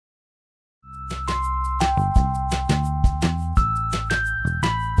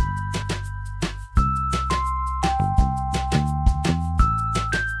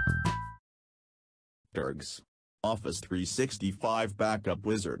Turgs, Office 365 Backup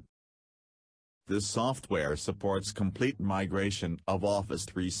Wizard. This software supports complete migration of Office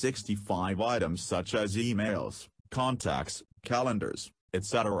 365 items such as emails, contacts, calendars,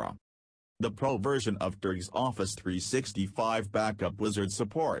 etc. The Pro version of Turgs Office 365 Backup Wizard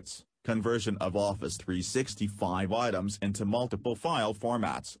supports conversion of Office 365 items into multiple file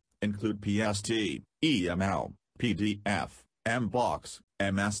formats, include PST, EML, PDF, Mailbox,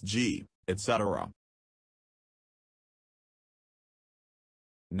 MSG, etc.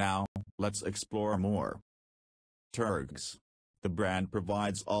 Now, let's explore more. Turgs. The brand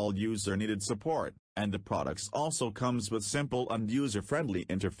provides all user-needed support, and the products also comes with simple and user-friendly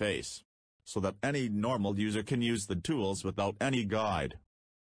interface, so that any normal user can use the tools without any guide.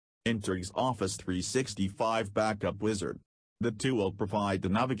 In Turgs Office 365 Backup Wizard, the tool will provide the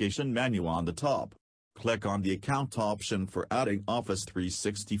navigation menu on the top. Click on the account option for adding Office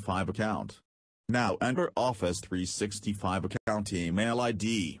 365 account. Now enter Office 365 account email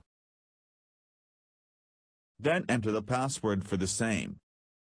ID. Then enter the password for the same.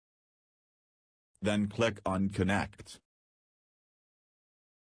 Then click on Connect.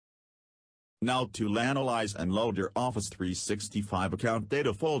 Now to analyze and load your Office 365 account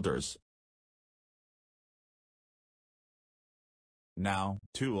data folders. Now,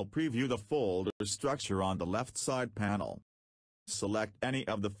 tool preview the folder structure on the left side panel. Select any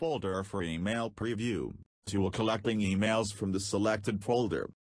of the folder for email preview, tool collecting emails from the selected folder.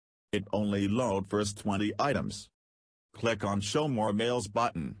 It only load first 20 items. Click on Show More Mails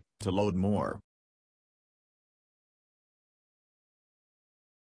button to load more.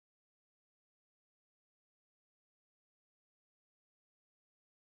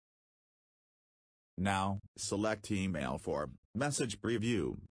 Now, select Email for Message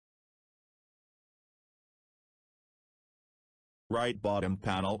Preview. Right bottom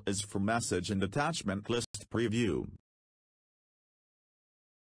panel is for Message and Attachment List Preview.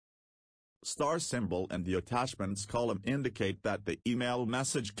 Star symbol and the Attachments column indicate that the email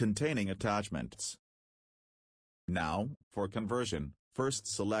message containing attachments. Now, for conversion, first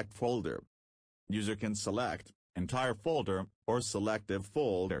select folder. User can select entire folder or selective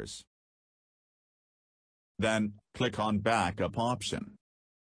folders. Then, click on Backup option.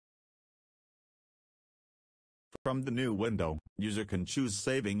 From the new window, user can choose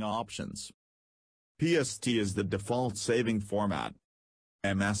saving options. PST is the default saving format.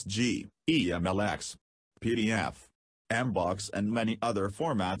 MSG, EMLX, PDF, Mailbox and many other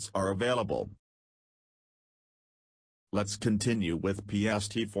formats are available. Let's continue with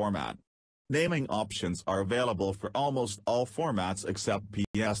PST format. Naming options are available for almost all formats except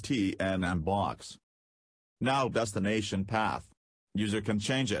PST and Mailbox. Now destination path. User can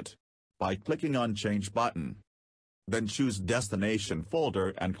change it by clicking on Change button. Then choose Destination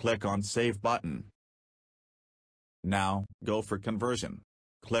folder and click on Save button. Now, go for conversion.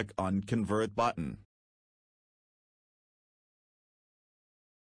 Click on Convert button.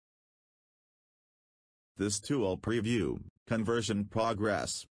 This tool preview conversion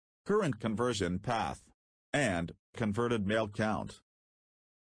progress, current conversion path, and converted mail count.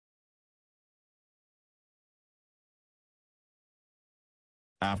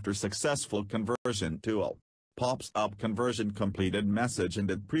 After successful conversion, tool pops up conversion completed message and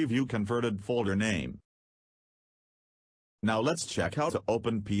it preview converted folder name. Now let's check how to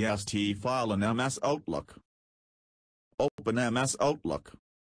open PST file in MS Outlook. Open MS Outlook.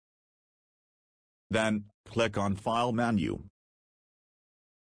 Then, click on File menu.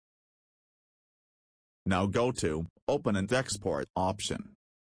 Now go to Open and Export option.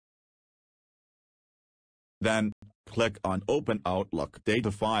 Then, click on Open Outlook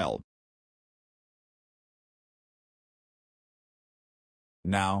data file.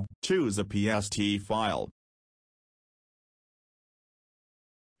 Now, choose a PST file.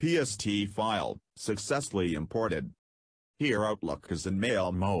 PST file, successfully imported. Here Outlook is in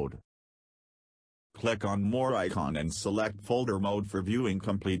mail mode. Click on More icon and select Folder mode for viewing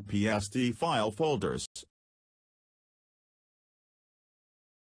complete PST file folders.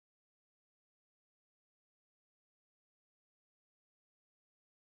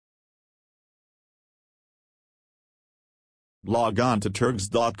 Log on to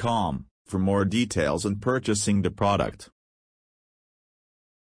Turgs.com for more details and purchasing the product.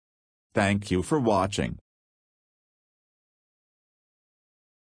 Thank you for watching.